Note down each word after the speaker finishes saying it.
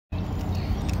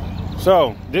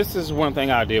So this is one thing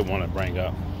I did want to bring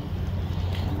up.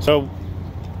 So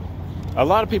a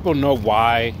lot of people know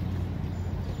why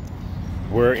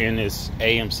we're in this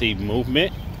AMC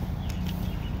movement,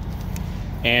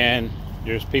 and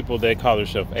there's people that call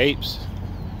themselves apes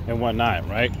and whatnot,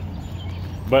 right?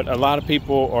 But a lot of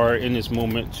people are in this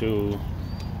movement to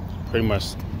pretty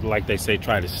much, like they say,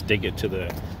 try to stick it to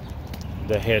the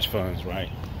hedge funds, right?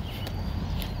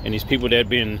 And these people that have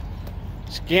been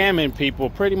scamming people,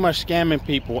 pretty much scamming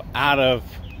people out of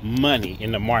money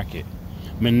in the market,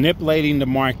 manipulating the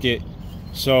market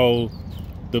so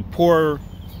the poor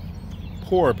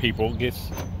people gets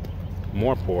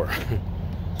more poor.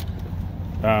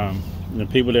 The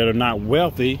people that are not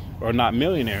wealthy or not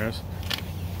millionaires,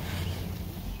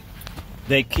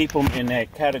 they keep them in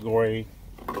that category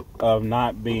of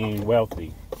not being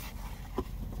wealthy.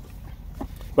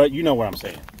 But you know what I'm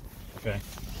saying, okay?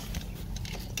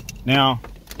 Now,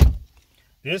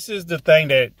 this is the thing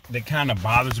that kind of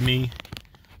bothers me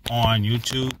on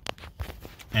YouTube,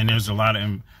 and there's a lot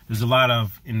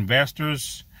of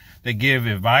investors that give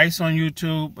advice on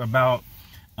YouTube about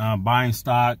buying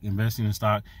stock, investing in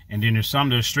stock, and then there's some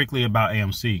that are strictly about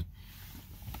AMC.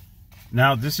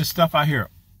 Now, this is stuff I hear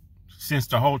since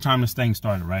the whole time this thing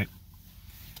started, right?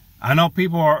 I know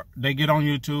people they get on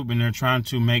YouTube and they're trying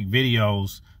to make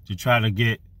videos to try to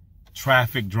get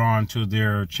traffic drawn to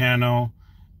their channel,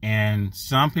 and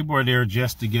some people are there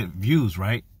just to get views,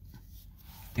 right?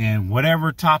 And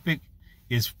whatever topic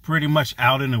is pretty much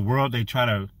out in the world, they try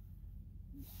to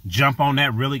jump on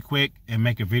that really quick and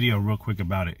make a video real quick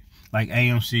about it, like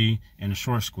AMC and the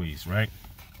short squeeze, right?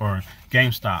 Or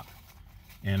GameStop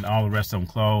and all the rest of them,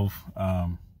 Clove,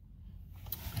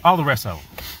 all the rest of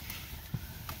them.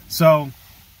 So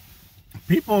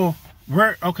people,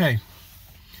 we're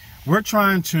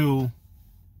trying to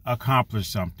accomplish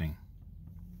something,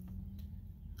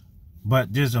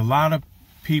 but there's a lot of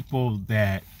people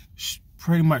that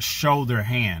pretty much show their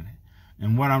hand.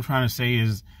 And what I'm trying to say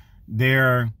is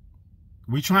we're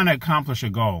trying to accomplish a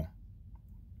goal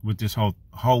with this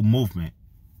whole movement.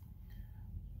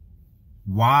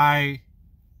 Why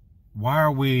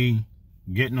are we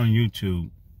getting on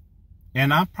YouTube?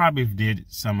 And I probably did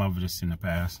some of this in the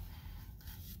past,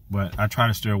 but I try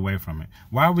to steer away from it.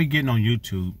 Why are we getting on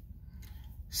YouTube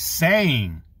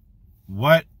saying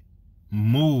what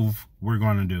move we're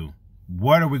going to do?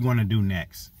 What are we going to do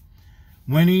next?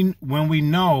 When we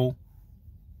know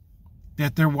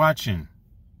that they're watching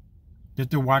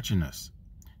us.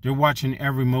 They're watching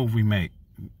every move we make.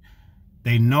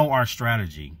 They know our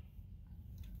strategy.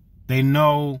 They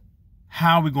know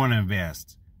how we're going to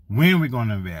invest, when we're going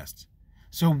to invest.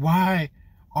 So why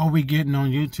are we getting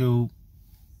on YouTube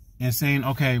and saying,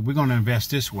 okay, we're going to invest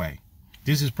this way?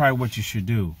 This is probably what you should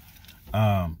do.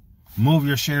 Move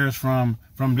your shares from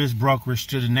this brokerage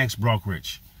to the next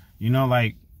brokerage. You know,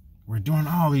 like, we're doing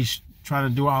trying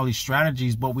to do all these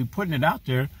strategies, but we're putting it out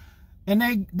there,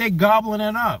 and they gobbling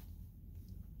it up.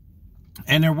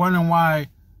 And they're wondering why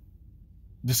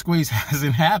the squeeze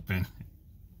hasn't happened.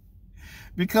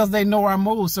 Because they know our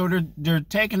moves. So they're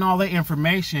taking all that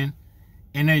information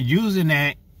and they're using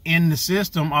that in the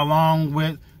system along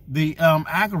with the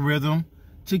algorithm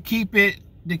to keep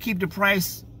the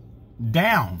price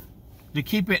down, to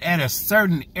keep it at a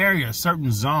certain area, a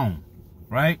certain zone,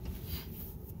 right?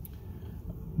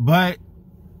 But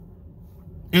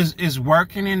it's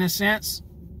working in a sense,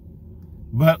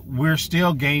 but we're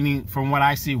still gaining, from what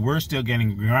I see, we're still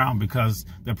gaining ground because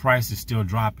the price is still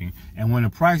dropping. And when the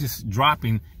price is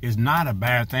dropping, it's not a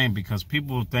bad thing, because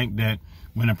people think that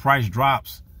when the price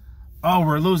drops, oh,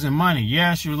 we're losing money.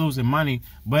 Yes, you're losing money.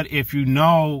 But if you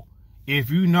know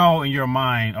in your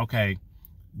mind, okay,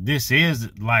 this is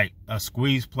like a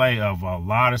squeeze play of a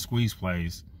lot of squeeze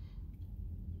plays,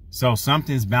 so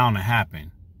something's bound to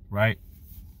happen, right?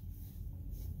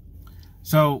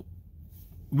 So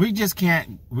we just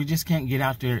can't get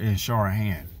out there and show our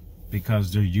hand,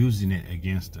 because they're using it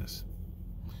against us.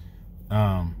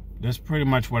 That's pretty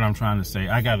much what I'm trying to say.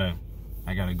 I gotta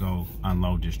go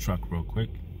unload this truck real quick,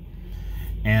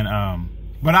 and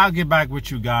but I'll get back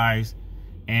with you guys.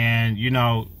 And you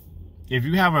know, if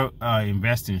you have a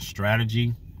investing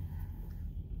strategy,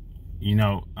 you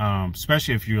know,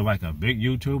 especially if you're like a big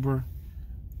YouTuber,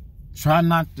 try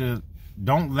not to.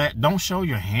 Don't show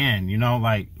your hand, you know,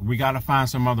 like, we got to find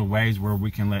some other ways where we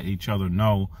can let each other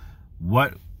know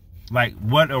what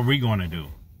are we going to do?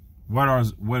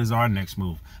 What is our next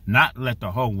move? Not let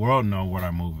the whole world know what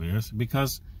our move is,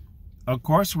 because of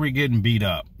course we're getting beat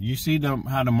up. You see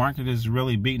how the market is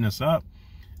really beating us up.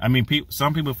 I mean,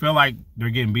 some people feel like they're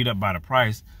getting beat up by the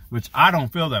price, which I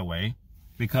don't feel that way,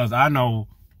 because I know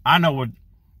what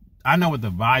I know what the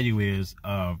value is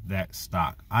of that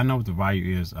stock. I know what the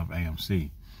value is of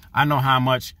AMC. I know how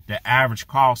much the average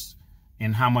costs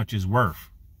and how much it's worth.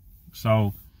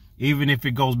 So even if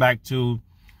it goes back to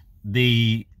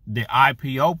the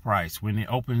IPO price when it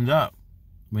opened up,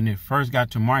 when it first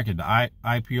got to market, the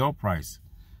IPO price,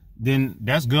 then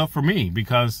that's good for me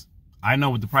because I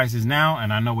know what the price is now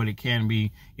and I know what it can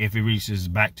be if it reaches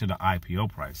back to the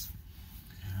IPO price.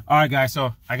 All right, guys,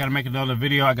 so I got to make another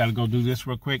video. I got to go do this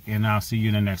real quick and I'll see you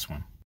in the next one.